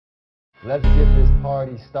Let's get this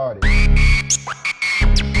party started.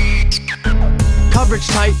 Coverage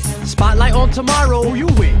tight, spotlight on tomorrow. Who you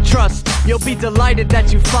with? Trust, you'll be delighted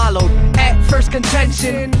that you followed. At first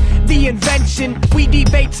contention, the invention. We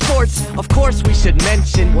debate sports, of course we should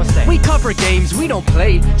mention. What's that? We cover games, we don't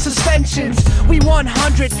play suspensions. We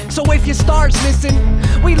 100, so if your star's missing,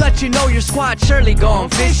 we let you know your squad surely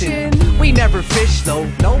gone fishing. We never fish though,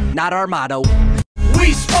 no, not our motto.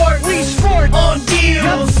 We sport on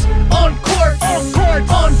deals, on court,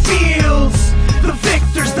 on fields. The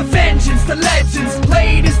victors, the vengeance, the legends,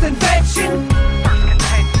 latest invention. First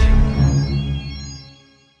contention.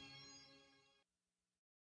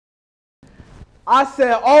 I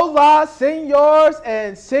said, hola, senors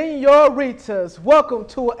and senoritas. Welcome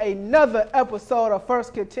to another episode of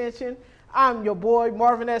First Contention. I'm your boy,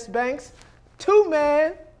 Marvin S. Banks.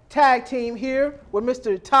 Two-man tag team here with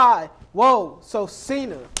Mr. Ty. Whoa,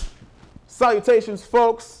 Sosina. Salutations,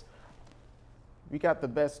 folks. We got the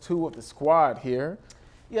best two of the squad here.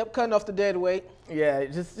 Yep, cutting off the dead weight. Yeah,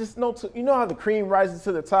 just know, you know how the cream rises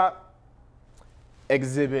to the top?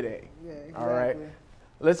 Exhibit A. Yeah, exactly. All right,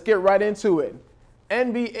 let's get right into it.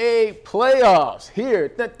 NBA playoffs here.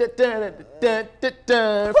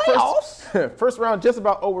 Playoffs? First round just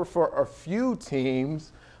about over for a few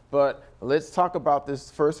teams, but let's talk about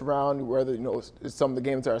this first round, whether some of the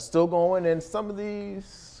games are still going and some of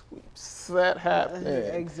these sweeps that happen.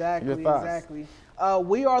 Exactly.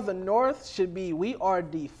 We are the North we are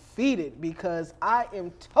defeated because I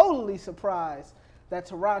am totally surprised that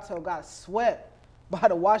Toronto got swept by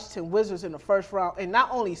the Washington Wizards in the first round, and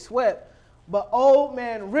not only swept, but old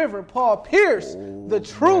man River, Paul Pierce, the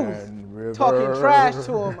truth, talking trash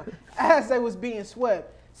to him as they was being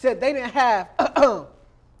swept, said they didn't have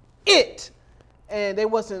it, and they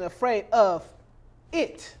wasn't afraid of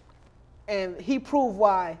it. And he proved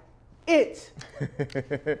why it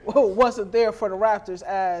wasn't there for the Raptors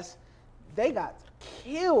as they got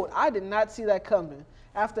killed. I did not see that coming.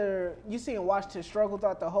 After you seen Washington struggle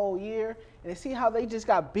throughout the whole year, and see how they just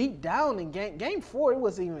got beat down in game 4, it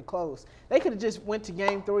wasn't even close. They could have just went to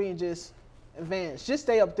game 3 and just advanced, just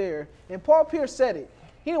stay up there. And Paul Pierce said it.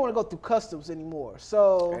 He didn't want to go through customs anymore.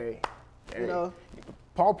 So, you know.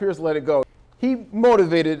 Paul Pierce let it go. He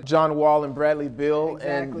motivated John Wall and Bradley Beal,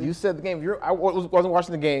 and you said the game. I wasn't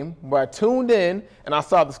watching the game, but I tuned in and I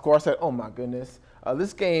saw the score. I said, "Oh my goodness,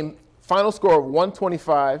 this game final score of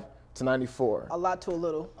 125-94." A lot to a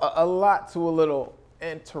little. A lot to a little.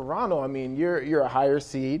 And Toronto, I mean, you're a higher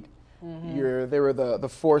seed. Mm-hmm. They were the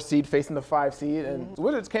 4 seed facing the 5 seed, and the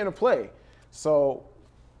Wizards came to play. So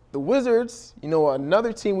the Wizards,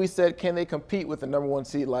 another team we said, can they compete with the number 1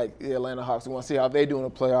 seed like the Atlanta Hawks? We want to see how they do in the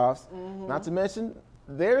playoffs. Mm-hmm. Not to mention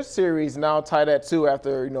their series now tied at 2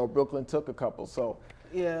 after Brooklyn took a couple. So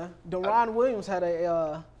yeah, Deron Williams had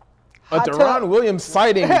a Deron Williams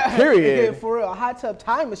sighting. Period. Yeah, for real, a hot tub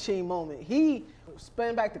time machine moment. He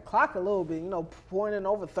spun back the clock a little bit. Pouring in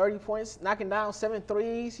over 30 points, knocking down 7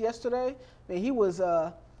 threes yesterday. I mean, he was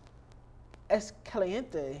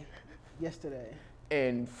escalante yesterday.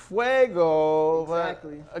 In fuego.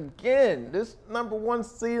 Exactly. But again, this number 1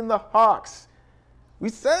 seed in the Hawks. We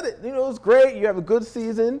said it. It was great. You have a good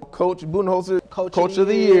season. Coach Budenholzer, Coach of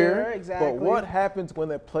the Year. Exactly. But what happens when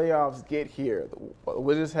the playoffs get here? The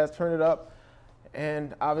Wizards has turned it up.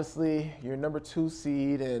 And obviously, your number 2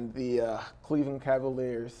 seed and the Cleveland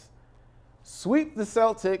Cavaliers sweep the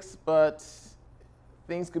Celtics, but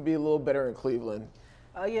things could be a little better in Cleveland.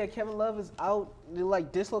 Yeah, Kevin Love is out,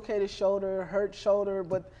 dislocated shoulder, hurt shoulder,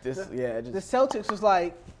 but the Celtics was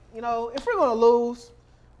like, if we're going to lose,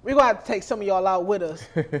 we're going to have to take some of y'all out with us.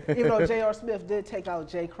 Even though J.R. Smith did take out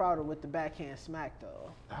Jay Crowder with the backhand smack,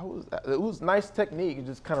 though. It was nice technique,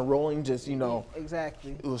 just kind of rolling,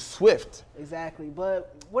 Exactly. It was swift. Exactly,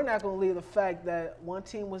 but we're not going to leave the fact that one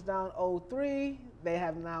team was down 0-3. They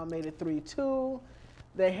have now made it 3-2.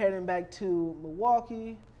 They're heading back to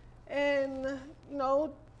Milwaukee. And,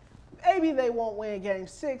 maybe they won't win Game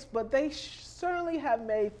 6, but they certainly have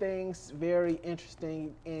made things very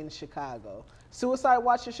interesting in Chicago. Suicide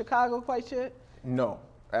watch in Chicago quite yet? No,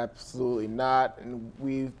 absolutely not. And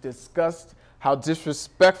we've discussed how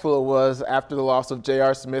disrespectful it was after the loss of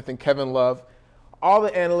J.R. Smith and Kevin Love. All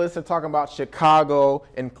the analysts are talking about Chicago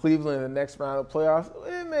and Cleveland in the next round of playoffs.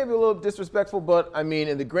 It may be a little disrespectful, but,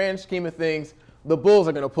 in the grand scheme of things, the Bulls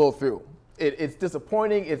are going to pull through. It's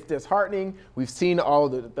disappointing. It's disheartening. We've seen all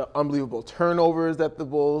of the unbelievable turnovers that the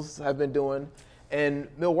Bulls have been doing. And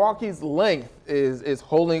Milwaukee's length is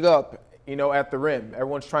holding up, at the rim.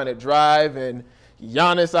 Everyone's trying to drive, and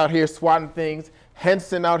Giannis out here swatting things.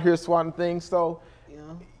 Henson out here swatting things. So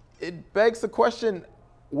it begs the question,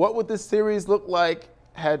 what would this series look like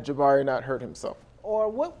had Jabari not hurt himself. Or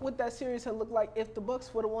what would that series have looked like if the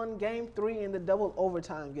Bucks would have won Game 3 in the double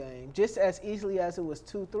overtime game? Just as easily as it was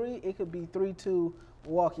 2-3, it could be 3-2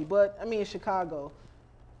 Milwaukee. But, I mean, in Chicago,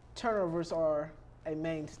 turnovers are a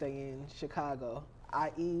mainstay in Chicago,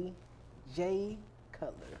 i.e. Jay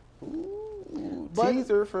Cutler. Ooh,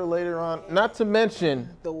 teaser for later on. Not to mention,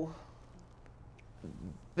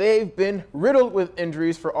 they've been riddled with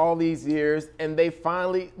injuries for all these years, and they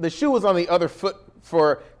finally, the shoe was on the other foot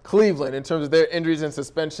for Cleveland in terms of their injuries and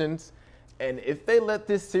suspensions. And if they let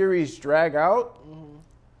this series drag out,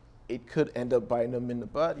 it could end up biting them in the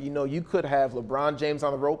butt. You know, you could have LeBron James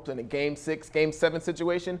on the ropes in a Game 6, Game 7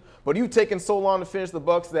 situation, but you've taken so long to finish the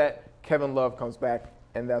Bucks that Kevin Love comes back,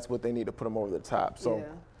 and that's what they need to put him over the top. So, yeah.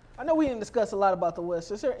 I know we didn't discuss a lot about the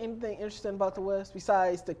West. Is there anything interesting about the West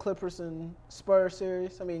besides the Clippers and Spurs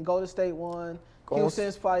series? I mean, Golden State won.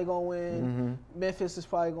 Houston's probably going to win. Memphis is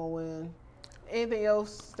probably going to win. Anything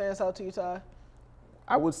else stands out to you, Ty?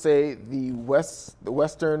 I would say the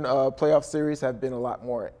Western playoff series have been a lot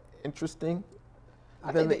more interesting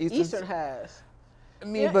than the Eastern has. I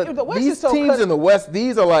mean, but these teams in the West,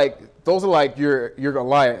 those are like your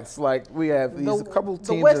Goliaths. Like we have a couple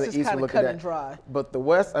teams in the East we're looking at. Dry. But the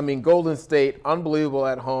West, I mean, Golden State, unbelievable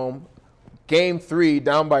at home. Game 3,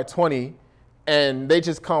 down by 20, and they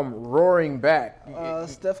just come roaring back.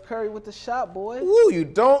 Steph Curry with the shot, boy. Ooh, you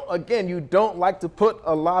don't like to put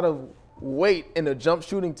a lot of weight in a jump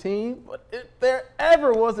shooting team, but if there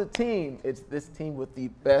ever was a team, it's this team with the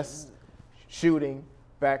best shooting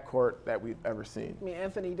backcourt that we've ever seen. I mean,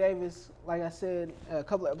 Anthony Davis, like I said a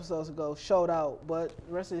couple of episodes ago, showed out, but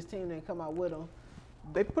the rest of his team didn't come out with him.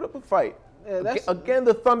 They put up a fight. Yeah, again,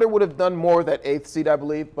 the Thunder would have done more that 8th seed, I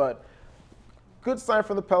believe, but good sign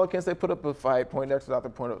from the Pelicans. They put up a fight. Poindexter's out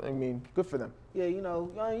there. I mean, good for them. Yeah,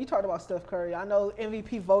 you talked about Steph Curry. I know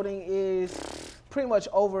MVP voting is pretty much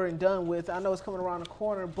over and done with. I know it's coming around the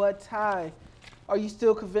corner, but Ty, are you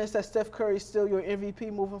still convinced that Steph Curry is still your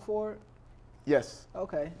MVP moving forward? Yes.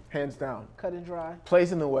 Okay. Hands down. Cut and dry.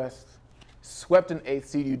 Plays in the West. Swept an 8th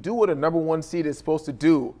seed. You do what a number 1 seed is supposed to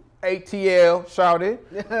do. ATL, shouted.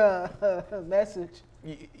 Message.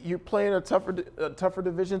 You're playing a tougher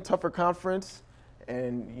division, tougher conference,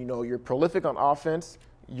 and you're prolific on offense.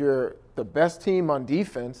 You're the best team on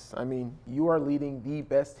defense. I mean, you are leading the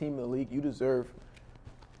best team in the league. You deserve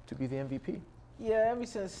to be the MVP. Yeah, ever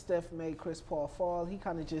since Steph made Chris Paul fall, he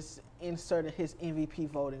kind of just inserted his MVP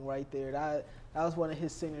voting right there. That was one of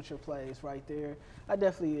his signature plays right there. I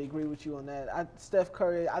definitely agree with you on that. Steph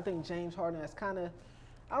Curry, I think James Harden has kind of,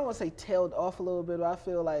 I don't want to say tailed off a little bit, but I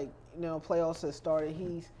feel like, playoffs have started.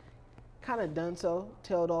 He's kind of done so,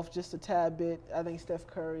 tailed off just a tad bit. I think Steph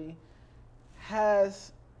Curry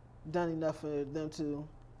has done enough for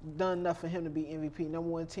him to be MVP. Number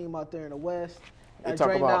 1 team out there in the West. They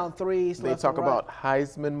talk down threes. They talk about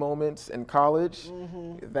Heisman moments in college.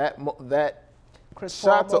 That Chris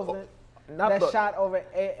shot Paul movement, shot over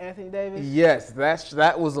Anthony Davis. Yes,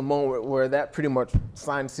 that was a moment where that pretty much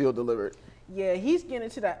signed, sealed, delivered. Yeah, he's getting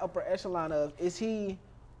into that upper echelon of, is he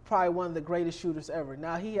probably one of the greatest shooters ever?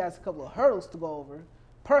 Now, he has a couple of hurdles to go over.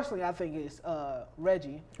 Personally, I think it's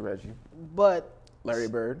Reggie. But Larry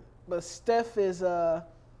Bird. But Steph is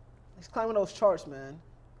he's climbing those charts, man.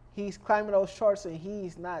 He's climbing those charts, and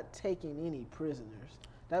he's not taking any prisoners.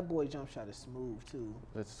 That boy jump shot is smooth, too.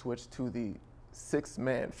 Let's switch to the 6th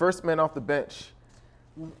man. First man off the bench.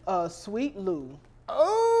 Sweet Lou.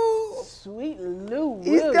 Oh! Sweet Lou.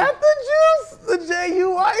 He's got the juice. The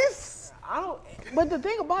J.U. Ice. But the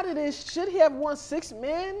thing about it is, should he have won 6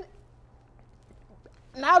 men?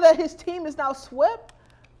 Now that his team is now swept?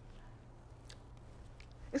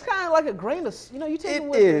 It's kind of like a grain of, you take it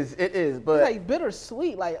with it is, but it's like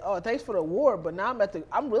bittersweet. Like, oh, thanks for the award, but now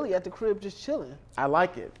I'm really at the crib just chilling. I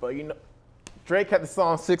like it, but Drake had the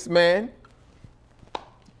song 6 Man.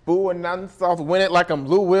 Boo and non-soft win it like I'm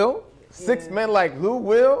Lou Will. 6 men like Lou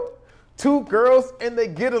Will. 2 girls and they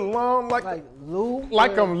get along like I'm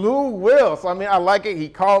Lou Will. So I mean, I like it. He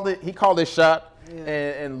called his shot,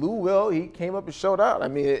 and Lou Will, he came up and showed out. I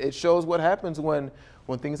mean, it shows what happens when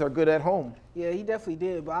things are good at home. Yeah, he definitely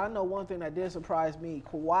did. But I know one thing that did surprise me,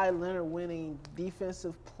 Kawhi Leonard winning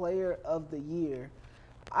Defensive Player of the Year.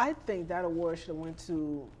 I think that award should have went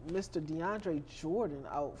to Mr. DeAndre Jordan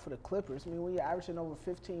out for the Clippers. I mean, when you're averaging over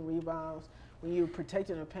 15 rebounds, when you're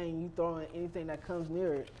protecting the paint, you throwing anything that comes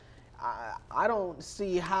near it. I don't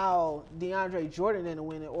see how DeAndre Jordan didn't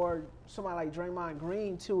win it, or somebody like Draymond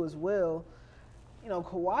Green too as well.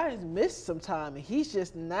 Kawhi has missed some time, and he's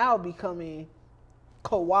just now becoming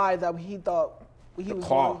Kawhi that he thought he was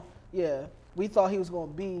going. Yeah, we thought he was going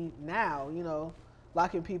to be now.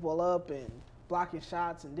 Locking people up and blocking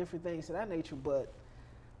shots and different things of that nature. But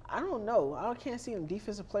I don't know. I can't see him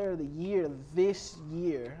Defensive Player of the Year this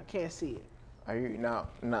year. I can't see it. Now,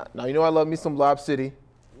 you know I love me some Lob City.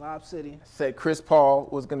 Lob City. Said Chris Paul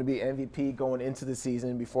was going to be MVP going into the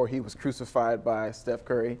season before he was crucified by Steph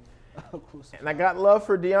Curry. And I got love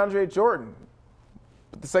for DeAndre Jordan.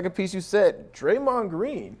 But the second piece you said, Draymond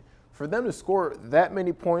Green, for them to score that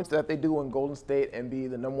many points that they do in Golden State and be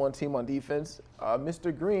the #1 team on defense,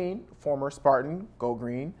 Mr. Green, former Spartan, go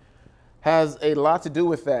Green, has a lot to do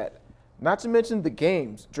with that. Not to mention the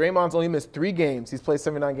games. Draymond's only missed 3 games. He's played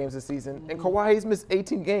 79 games this season. And Kawhi's missed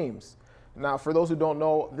 18 games. Now, for those who don't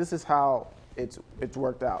know, this is how it's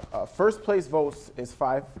worked out. First place votes is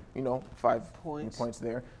 5 points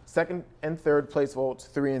there. Second and third place votes,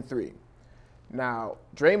 3 and 3. Now,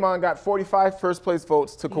 Draymond got 45 first place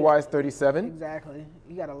votes to Kawhi's 37. Exactly.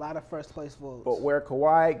 You got a lot of first place votes. But where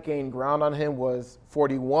Kawhi gained ground on him was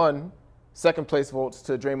 41 second place votes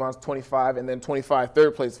to Draymond's 25, and then 25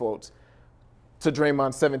 third place votes to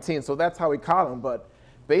Draymond's 17. So that's how he caught him. But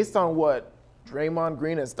based on what Draymond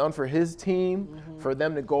Green has done for his team, for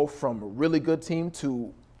them to go from a really good team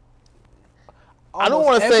to, I don't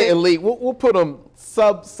want to say elite. We'll put them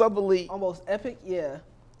sub-elite. Almost epic, yeah.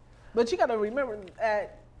 But you got to remember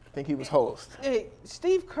that. I think he was host.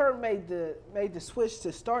 Steve Kerr made the switch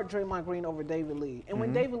to start Draymond Green over David Lee. And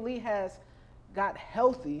when David Lee got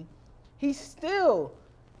healthy, he still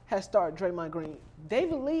has started Draymond Green.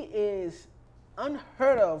 David Lee is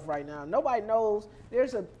unheard of right now. Nobody knows.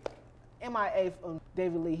 There's a MIA from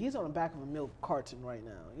David Lee. He's on the back of a milk carton right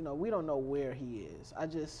now. We don't know where he is.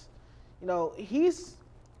 He's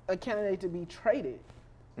a candidate to be traded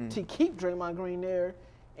to keep Draymond Green there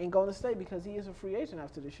and Golden State because he is a free agent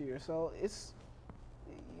after this year. So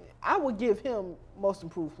I would give him most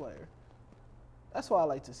improved player. That's what I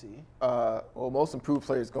like to see. Most improved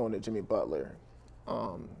player is going to Jimmy Butler.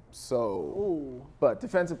 But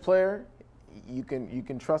defensive player, you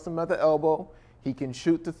can trust him at the elbow. He can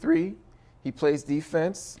shoot the 3. He plays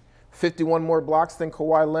defense. 51 more blocks than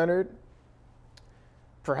Kawhi Leonard.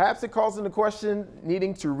 Perhaps it calls into question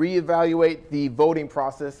needing to reevaluate the voting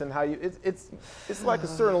process and how it's like a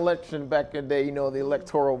certain election back in the day, the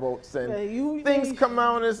electoral votes and things come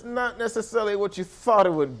out and it's not necessarily what you thought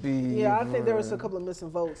it would be. Yeah, I think there was a couple of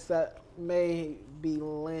missing votes that may be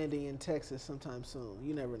landing in Texas sometime soon.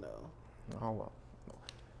 You never know. Oh, well.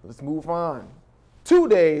 Let's move on. 2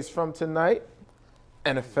 days from tonight,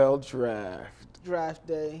 NFL draft. Draft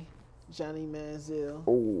day, Johnny Manziel.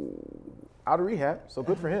 Oh. Out of rehab, so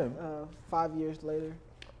good for him. 5 years later.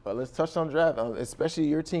 But let's touch on draft, especially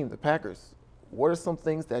your team, the Packers. What are some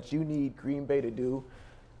things that you need Green Bay to do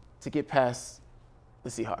to get past the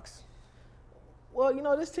Seahawks? Well,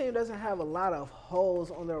 this team doesn't have a lot of holes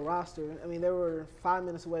on their roster. I mean, they were 5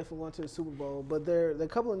 minutes away from going to the Super Bowl, but there are a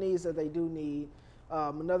couple of needs that they do need.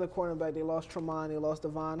 Another cornerback, they lost Tremont, they lost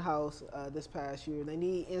Devon House this past year. They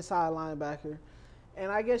need inside linebacker.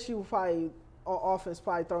 And I guess you probably – offense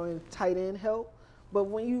probably throwing tight end help, but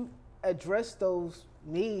when you address those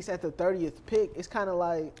needs at the 30th pick, it's kind of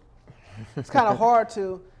hard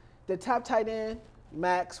to. The top tight end,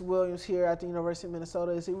 Max Williams here at the University of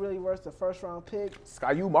Minnesota, is he really worth the first-round pick?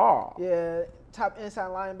 Sky-U-Ma. Yeah, top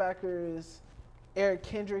inside linebacker is Eric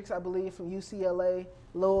Kendricks, I believe, from UCLA.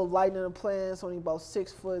 Little light in the plans, only about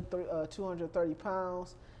 6 foot, 230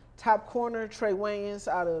 pounds. Top corner, Trey Wayans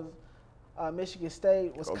out of Michigan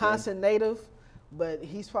State, Wisconsin native, but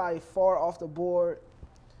he's probably far off the board.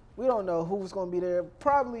 We don't know who's going to be there.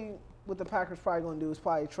 Probably what the Packers probably going to do is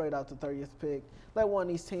probably trade out the 30th pick. Let one of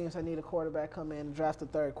these teams that need a quarterback come in and draft a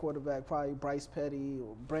third quarterback, probably Bryce Petty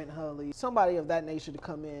or Brent Hundley, somebody of that nature to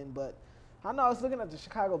come in. But I know I was looking at the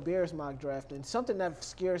Chicago Bears mock draft, and something that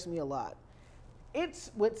scares me a lot.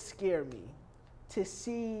 It's what scared me to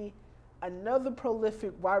see another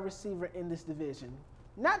prolific wide receiver in this division.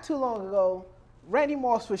 Not too long ago, Randy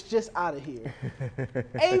Moss was just out of here.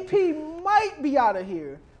 AP might be out of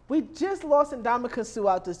here. We just lost Ndamukong Suh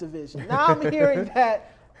out this division. Now I'm hearing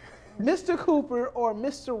that Mr. Cooper or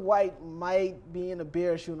Mr. White might be in a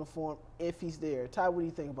Bears uniform if he's there. Ty, what do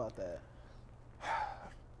you think about that?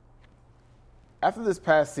 After this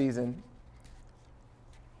past season,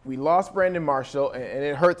 we lost Brandon Marshall, and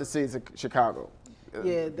it hurt the city of Chicago.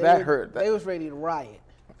 Yeah, that hurt. They was ready to riot.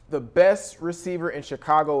 The best receiver in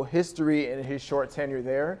Chicago history in his short tenure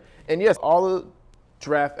there. And yes, all the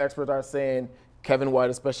draft experts are saying Kevin White,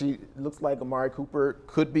 especially, looks like Amari Cooper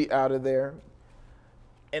could be out of there.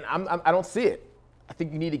 And I don't see it. I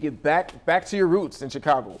think you need to get back to your roots in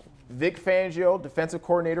Chicago. Vic Fangio, defensive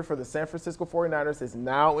coordinator for the San Francisco 49ers, is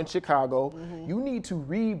now in Chicago. You need to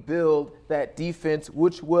rebuild that defense,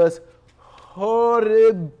 which was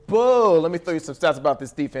horrible. Let me throw you some stats about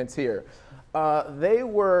this defense here. They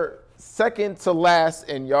were second to last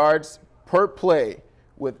in yards per play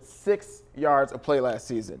with 6 yards a play last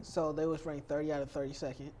season. So they was ranked 30 out of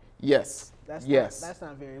 32nd. Yes. That's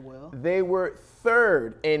not very well. They were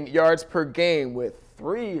third in yards per game with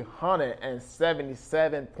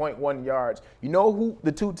 377.1 yards. You know who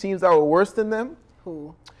the two teams that were worse than them?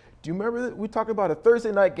 Who? Do you remember that we talked about a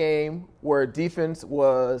Thursday night game where defense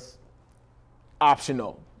was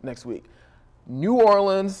optional next week? New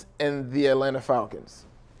Orleans and the Atlanta Falcons.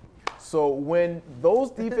 So when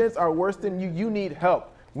those defenses are worse than you, you need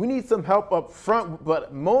help. We need some help up front,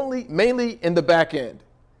 but mainly in the back end.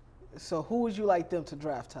 So who would you like them to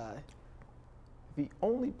draft, Ty? The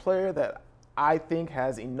only player that I think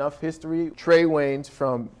has enough history, Trey Waynes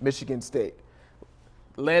from Michigan State.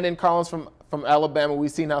 Landon Collins from Alabama.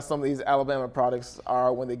 We've seen how some of these Alabama products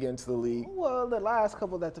are when they get into the league. Well, the last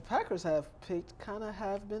couple that the Packers have picked kind of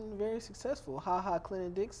have been very successful. Ha-ha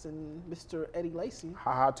Clinton Dix and Mr. Eddie Lacy.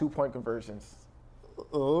 Ha-ha two-point conversions.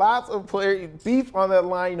 Lots of player beef on that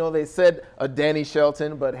line. You know, they said a Danny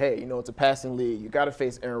Shelton, but hey, you know, it's a passing league. You got to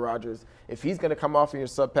face Aaron Rodgers. If he's going to come off in your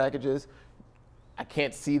sub packages, I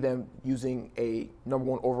can't see them using a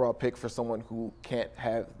 #1 overall pick for someone who can't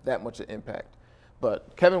have that much of an impact.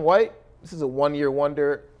 But Kevin White, this is a one-year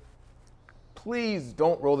wonder. Please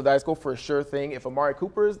don't roll the dice. Go for a sure thing. If Amari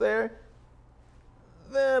Cooper is there,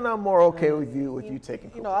 then I'm more okay with you taking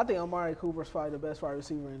Cooper. You know, I think Amari Cooper is probably the best wide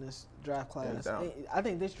receiver in this draft class. I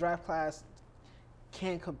think this draft class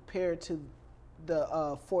can compare to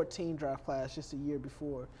the 14 draft class just a year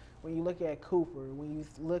before. When you look at Cooper, when you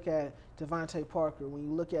look at Devontae Parker, when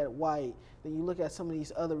you look at White, then you look at some of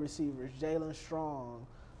these other receivers, Jalen Strong,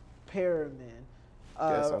 Perriman,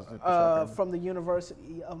 from the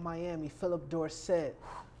University of Miami, Philip Dorsett,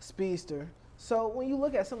 speedster. So when you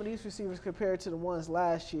look at some of these receivers compared to the ones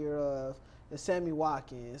last year of the Sammy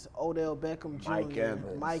Watkins, Odell Beckham Jr.,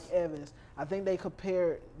 Mike Evans, I think they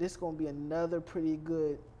compare. This is going to be another pretty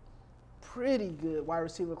good wide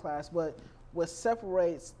receiver class. But what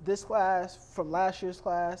separates this class from last year's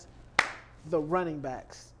class, the running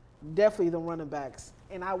backs, definitely the running backs.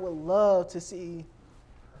 And I would love to see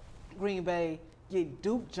Green Bay get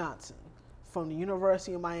Duke Johnson from the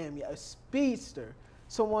University of Miami, a speedster,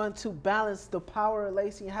 someone to balance the power of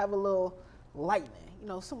Lacy and have a little lightning. You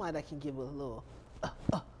know, somebody that can give a little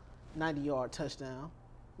 90-yard touchdown.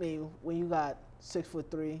 I mean, when you got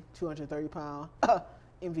 6'3", 230-pound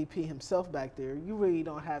MVP himself back there, you really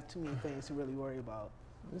don't have too many things to really worry about.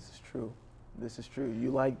 This is true. This is true.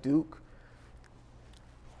 You like Duke?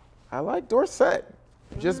 I like Dorsett.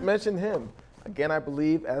 Just mentioned him. Again, I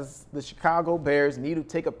believe as the Chicago Bears need to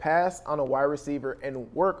take a pass on a wide receiver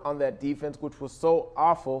and work on that defense, which was so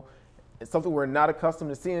awful. It's something we're not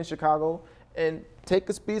accustomed to seeing in Chicago, and take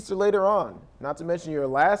a speedster later on. Not to mention your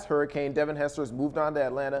last Hurricane, Devin Hester, has moved on to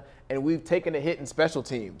Atlanta, and we've taken a hit in special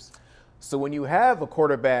teams. So when you have a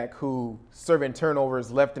quarterback who serving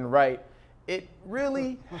turnovers left and right, it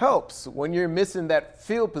really helps when you're missing that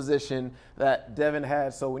field position that Devin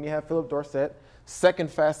had. So when you have Philip Dorsett,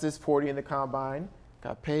 second fastest 40 in the combine,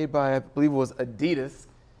 got paid by, I believe it was Adidas,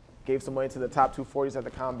 gave some money to the top 2 40s at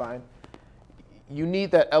the combine. You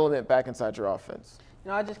need that element back inside your offense.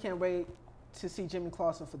 You know, I just can't wait to see Jimmy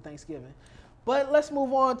Clausen for Thanksgiving. But let's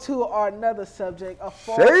move on to our another subject, a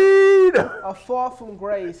fall from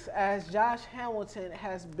grace, as Josh Hamilton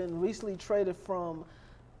has been recently traded from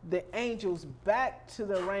the Angels back to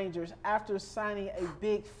the Rangers after signing a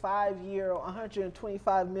big 5-year,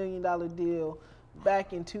 $125 million deal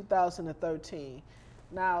back in 2013.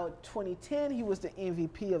 Now, 2010, he was the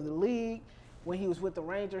MVP of the league. When he was with the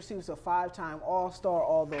Rangers, he was a 5-time All-Star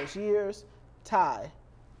all those years. Ty,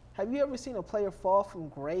 have you ever seen a player fall from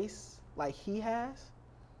grace like he has?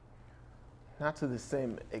 Not to the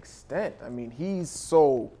same extent. I mean, he's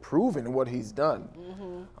so proven in what he's done.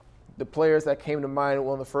 Mm-hmm. The players that came to mind,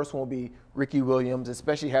 well, the first one will be Ricky Williams,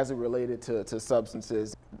 especially as it related to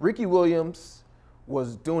substances. Ricky Williams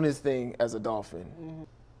was doing his thing as a Dolphin. Mm-hmm.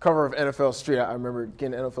 Cover of NFL Street, I remember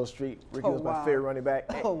getting NFL Street. Ricky was my favorite running back.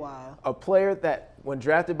 Oh, wow. A player that, when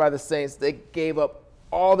drafted by the Saints, they gave up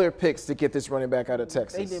all their picks to get this running back out of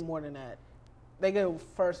Texas. They did more than that. They gave up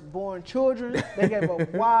firstborn children. They gave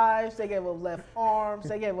up wives. They gave up left arms.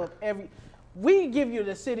 They gave up every. We give you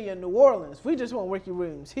the city of New Orleans. We just want Ricky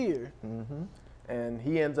Williams here. Mm-hmm. And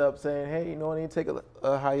he ends up saying, hey, you know, I need to take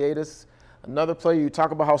a hiatus. Another player, you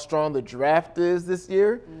talk about how strong the draft is this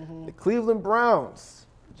year. Mm-hmm. The Cleveland Browns.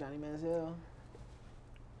 Johnny Manziel.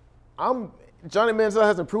 Johnny Manziel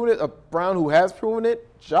hasn't proven it. A Brown who has proven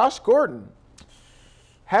it, Josh Gordon.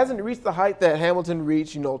 Hasn't reached the height that Hamilton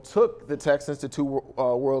reached, took the Texans to 2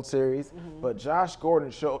 World Series. But Josh Gordon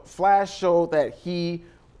showed that he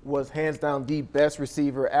was hands down the best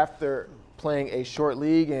receiver after playing a short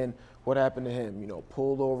league. And what happened to him?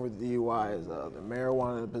 Pulled over the DUIs, the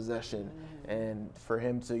marijuana possession, and for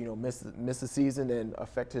him to, miss the season and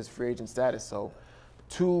affect his free agent status. So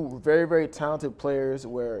 2 very, very talented players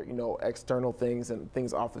where, external things and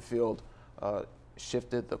things off the field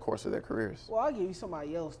shifted the course of their careers. Well, I'll give you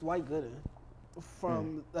somebody else, Dwight Gooden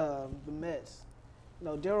from the Mets.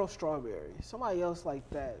 Darryl Strawberry, somebody else like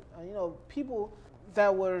that. People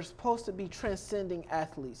that were supposed to be transcending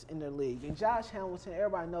athletes in their league. And Josh Hamilton,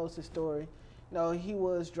 everybody knows his story. He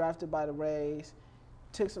was drafted by the Rays,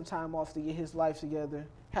 took some time off to get his life together,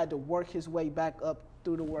 had to work his way back up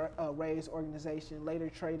through the Rays organization, later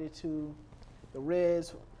traded to the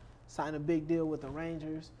Reds, signed a big deal with the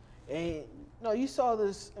Rangers. And you saw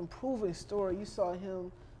this improving story. You saw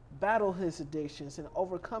him battle his addictions and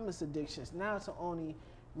overcome his addictions. Now to only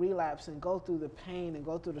relapse and go through the pain and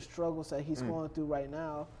go through the struggles that he's going through right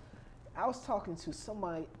now. I was talking to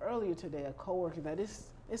somebody earlier today, a coworker, that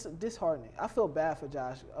it's disheartening. I feel bad for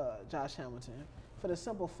Josh Hamilton for the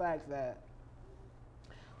simple fact that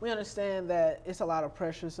we understand that it's a lot of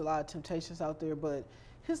pressures, a lot of temptations out there, but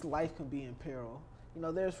his life can be in peril.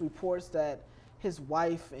 There's reports that his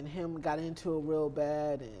wife and him got into it real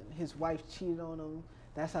bad, and his wife cheated on him.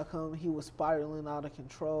 That's how come he was spiraling out of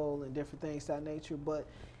control and different things of that nature. But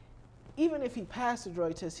even if he passed the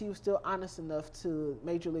drug test, he was still honest enough to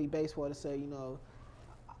Major League Baseball to say,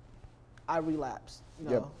 I relapsed.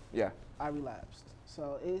 Yep. Yeah. I relapsed.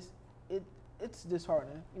 So it's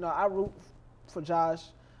disheartening. I root for Josh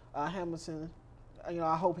Hamilton.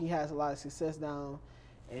 I hope he has a lot of success down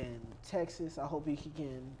in Texas. I hope he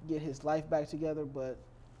can get his life back together, but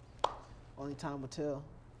only time will tell.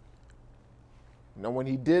 When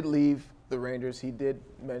he did leave the Rangers, he did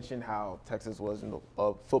mention how Texas was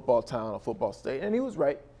a football town, a football state, and he was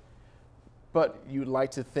right. But you'd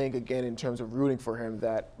like to think, again, in terms of rooting for him,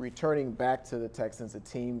 that returning back to the Texans, a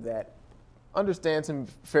team that understands him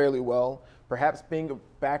fairly well, perhaps being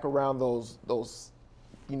back around those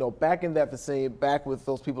back in that vicinity, back with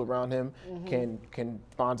those people around him, can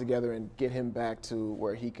bond together and get him back to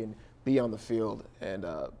where he can be on the field and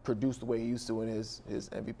produce the way he used to in his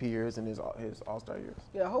MVP years and his All-Star years.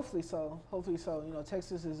 Yeah, hopefully so. Hopefully so.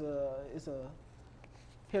 Texas is a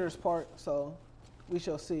hitter's park, so we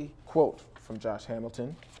shall see. Quote from Josh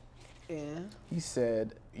Hamilton. And he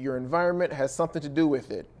said, "Your environment has something to do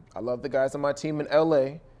with it. I love the guys on my team in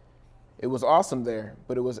L.A. It was awesome there,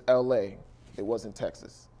 but it was L.A. It wasn't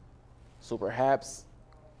Texas. So perhaps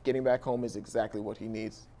getting back home is exactly what he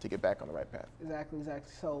needs to get back on the right path." Exactly.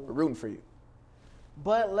 So we're rooting for you.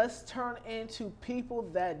 But let's turn into people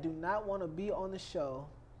that do not want to be on the show.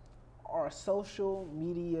 Our social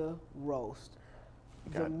media roast.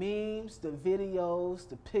 The memes, the videos,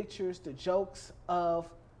 the pictures, the jokes of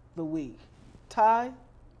the week. Ty,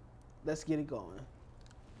 let's get it going.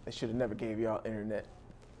 They should have never gave y'all internet.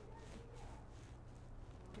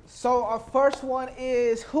 So our first one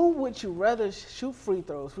is, who would you rather shoot free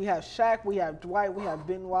throws? We have Shaq, we have Dwight, we have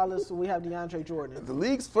Ben Wallace, we have DeAndre Jordan. The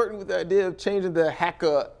league's flirting with the idea of changing the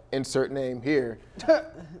hacker insert name here.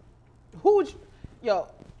 Who would you,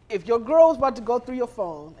 if your girl was about to go through your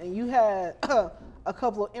phone and you had a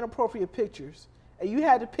couple of inappropriate pictures and you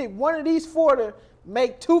had to pick one of these 4 to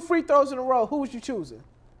make 2 free throws in a row, who would you choosing?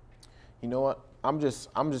 You know what? I'm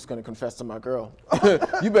just gonna confess to my girl.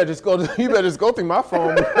 You better just go through my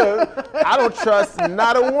phone because I don't trust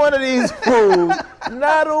not a one of these fools.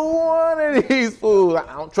 Not a one of these fools.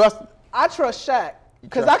 I don't trust them. I trust Shaq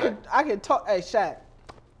because I can talk. Hey Shaq,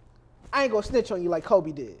 I ain't gonna snitch on you like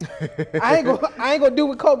Kobe did. I ain't gonna do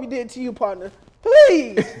what Kobe did to you, partner.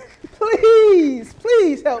 Please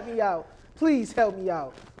help me out. Please help me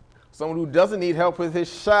out. Someone who doesn't need help with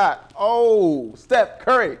his shot. Oh, Steph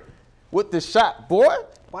Curry. With the shot, boy.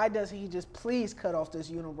 Why doesn't he just please cut off this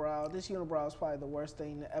unibrow? This unibrow is probably the worst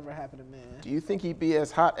thing that ever happened to man. Do you think he'd be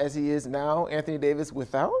as hot as he is now, Anthony Davis,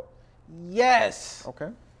 without? Yes. Okay.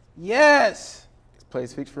 Yes. His play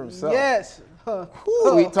speaks for himself. Yes.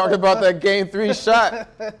 We talked about that Game 3 shot.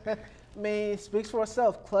 Man, speaks for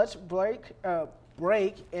itself. Clutch, break,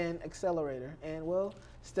 and accelerator. And, well,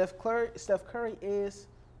 Steph Curry is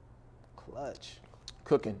clutch.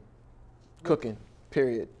 Cooking.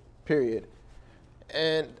 Period.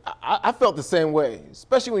 And I felt the same way,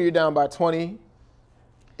 especially when you're down by 20.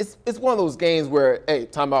 It's one of those games where, hey,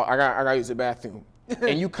 time out, I gotta use the bathroom.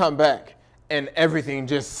 And you come back and everything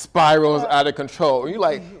just spirals out of control. And you're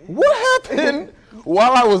like, what happened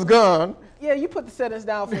while I was gone? Yeah, you put the settings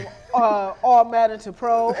down from all Madden to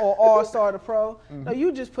Pro or All Star to Pro. No,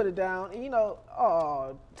 you just put it down,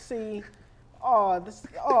 and see.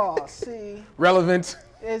 Relevant.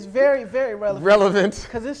 It's very, very relevant. Relevant.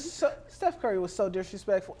 Because Steph Curry was so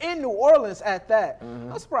disrespectful in New Orleans at that.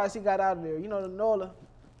 I'm surprised he got out of there. You know, the NOLA,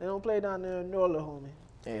 they don't play down there in NOLA, homie.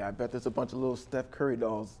 Hey, I bet there's a bunch of little Steph Curry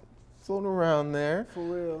dolls floating around there. For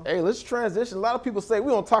real. Hey, let's transition. A lot of people say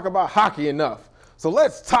we don't talk about hockey enough. So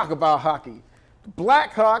let's talk about hockey. The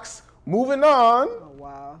Blackhawks moving on. Oh,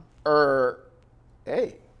 wow.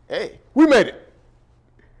 Hey, we made it.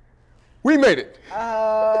 We made it.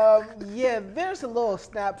 Yeah, there's a little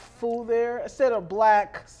snafu there. Instead of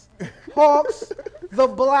Blacks, Hawks, the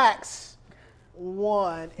Blacks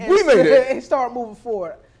won. And we made it. And start moving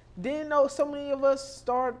forward. Didn't know so many of us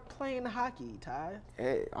start playing hockey, Ty.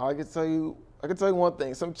 Hey, I can tell you one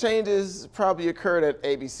thing. Some changes probably occurred at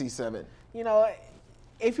ABC 7. You know,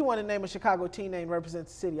 if you want to name a Chicago team name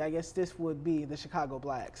represents the city, I guess this would be the Chicago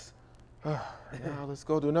Blacks. Now let's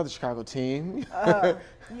go to another Chicago team.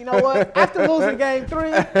 You know what? After losing Game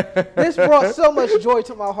 3, this brought so much joy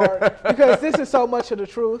to my heart because this is so much of the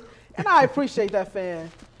truth, and I appreciate that,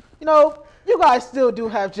 fan. You know, you guys still do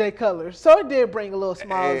have Jay Cutler, so it did bring a little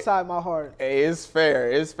smile inside my heart. Hey, it's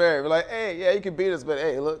fair. It's fair. We're like, hey, yeah, you can beat us, but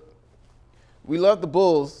hey, look, we love the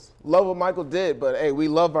Bulls, love what Michael did, but hey, we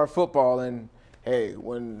love our football, and hey,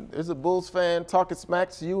 when there's a Bulls fan talking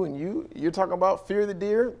smack to you and you're talking about fear the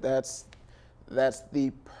deer, that's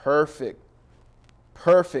the perfect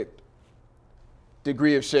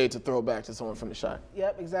degree of shade to throw back to someone from the Chi.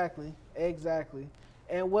 Yep, exactly.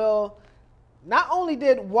 And well, not only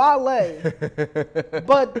did Wale,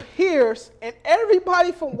 but Pierce and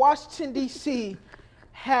everybody from Washington, D.C.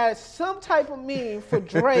 had some type of meme for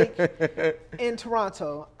Drake in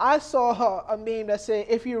Toronto. I saw a meme that said,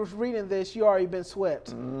 if you were reading this, you already been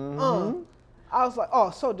swept. I was like,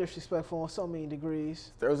 oh, so disrespectful on so many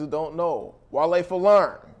degrees. Those who don't know, Wale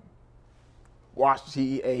Falarn,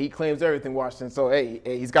 he claims everything Washington. So, hey,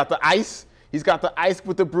 he's got the ice. He's got the ice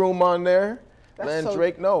with the broom on there. Letting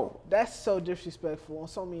Drake know. That's so disrespectful on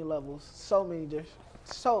so many levels. So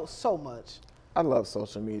much. I love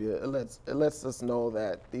social media. It lets us know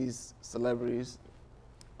that these celebrities,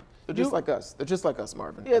 they're just like us. They're just like us,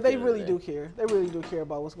 Marvin. Yeah, they really do care. They really do care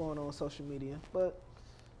about what's going on social media. But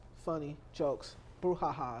funny jokes,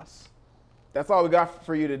 brouhahas. That's all we got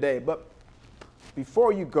for you today. But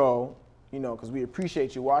before you go, you know, because we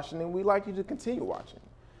appreciate you watching and we'd like you to continue watching.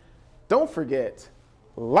 Don't forget,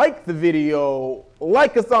 like the video,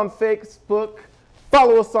 like us on Facebook,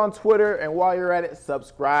 follow us on Twitter, and while you're at it,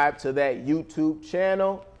 subscribe to that YouTube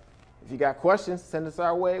channel. If you got questions, send us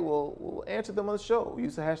our way. We'll answer them on the show.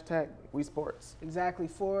 Use the hashtag WeSports. Exactly.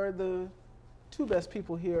 For the two best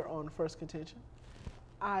people here on First Contention,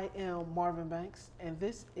 I am Marvin Banks, and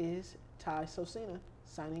this is Ty Sosina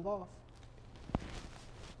signing off.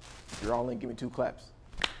 If you're all in, give me 2 claps.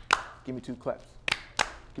 Give me 2 claps.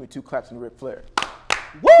 Give me 2 claps and Ric Flair.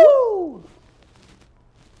 Woo!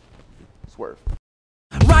 Swerve.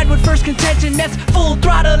 Ride with First Contention, that's full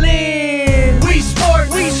throttle in. We sport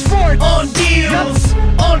on deals,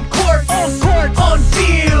 on court, on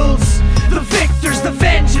fields. The victors, the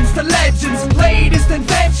vengeance, the legends, latest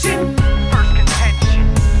invention. First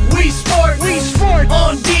Contention. We sport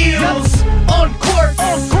on deals, on court,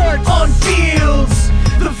 on fields.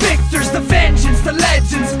 The victors, the vengeance, the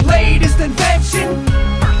legends, latest invention.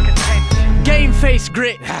 First Contention. Game face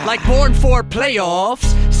grit, like born for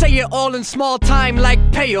playoffs. Say it all in small time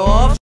like payoff.